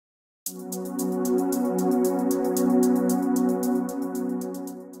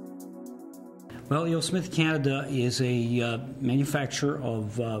Well, Smith Canada is a manufacturer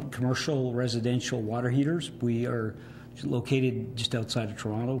of commercial residential water heaters. We are located just outside of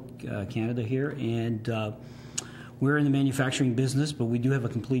Toronto, Canada here, and we're in the manufacturing business, but we do have a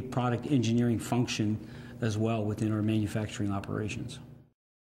complete product engineering function as well within our manufacturing operations.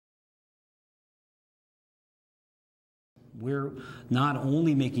 We're not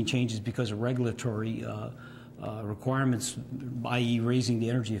only making changes because of regulatory requirements, i.e. raising the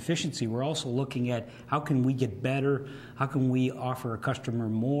energy efficiency, we're also looking at how can we get better, how can we offer a customer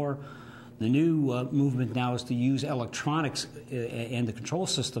more. The new movement now is to use electronics and the control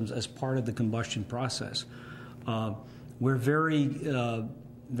systems as part of the combustion process. We're very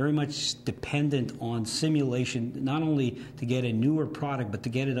much dependent on simulation, not only to get a newer product, but to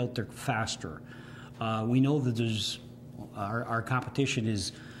get it out there faster. We know that there's our competition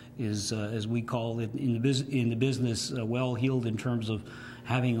is as we call it in the business, well-heeled in terms of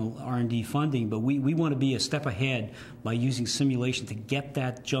having R&D funding, but we want to be a step ahead by using simulation to get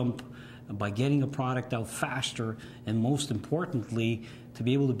that jump, by getting a product out faster, and most importantly, to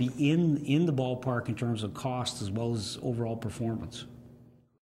be able to be in the ballpark in terms of cost as well as overall performance.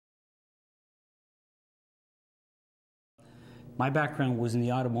 My background was in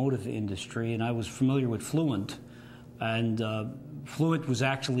the automotive industry, and I was familiar with Fluent. And Fluent was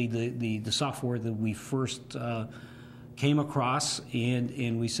actually the software that we first came across,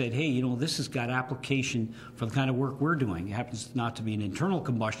 and we said, hey, you know, this has got application for the kind of work we're doing. It happens not to be an internal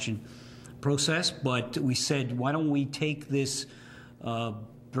combustion process, but we said, why don't we take this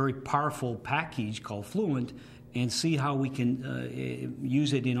very powerful package called Fluent and see how we can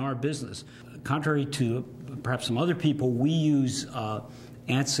use it in our business. Contrary to perhaps some other people, we use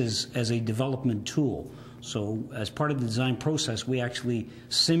Ansys as a development tool. So as part of the design process, we actually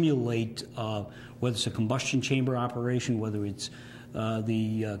simulate whether it's a combustion chamber operation, whether it's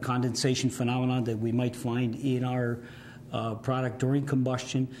the condensation phenomenon that we might find in our product during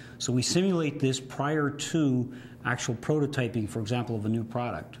combustion. So we simulate this prior to actual prototyping, for example, of a new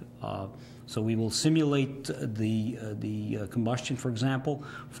product. So we will simulate the combustion, for example.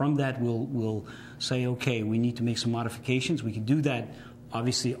 From that, we'll say, okay, we need to make some modifications. We can do that,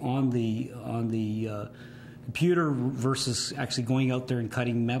 obviously, on the computer versus actually going out there and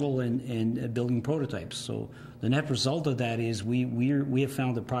cutting metal and building prototypes. So the net result of that is we have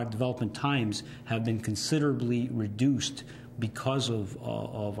found that product development times have been considerably reduced because of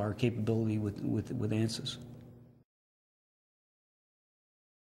our capability with Ansys.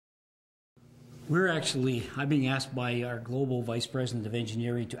 I'm being asked by our global vice president of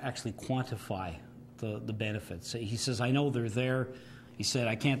engineering to actually quantify the benefits. He says, I know they're there. He said,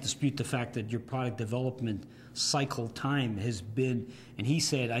 I can't dispute the fact that your product development cycle time has been, and he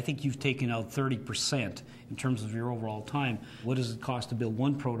said, I think you've taken out 30% in terms of your overall time. What does it cost to build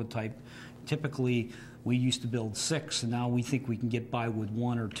one prototype? Typically, we used to build 6, and now we think we can get by with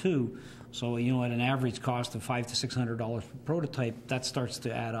 1 or 2. So, you know, at an average cost of $500 to $600 per prototype, that starts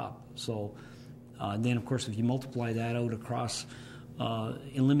to add up. So then, of course, if you multiply that out across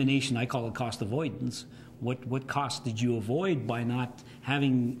elimination, I call it cost avoidance. What cost did you avoid by not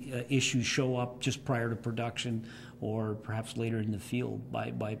having issues show up just prior to production or perhaps later in the field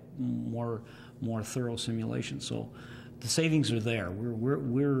by more thorough simulation? So the savings are there.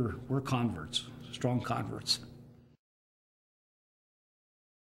 We're converts, strong converts.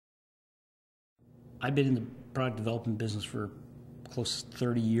 I've been in the product development business for close to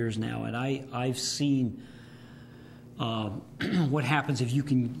 30 years now, and I've seen what happens if you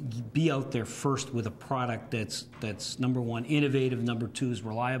can be out there first with a product that's number one, innovative, number two, is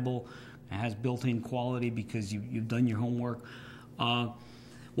reliable, has built-in quality because you've done your homework.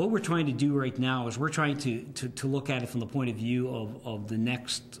 What we're trying to do right now is we're trying to look at it from the point of view of the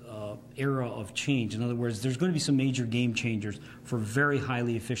next era of change. In other words, there's going to be some major game changers for very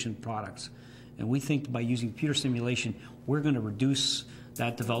highly efficient products. And we think by using computer simulation, we're going to reduce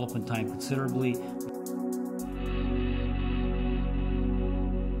that development time considerably.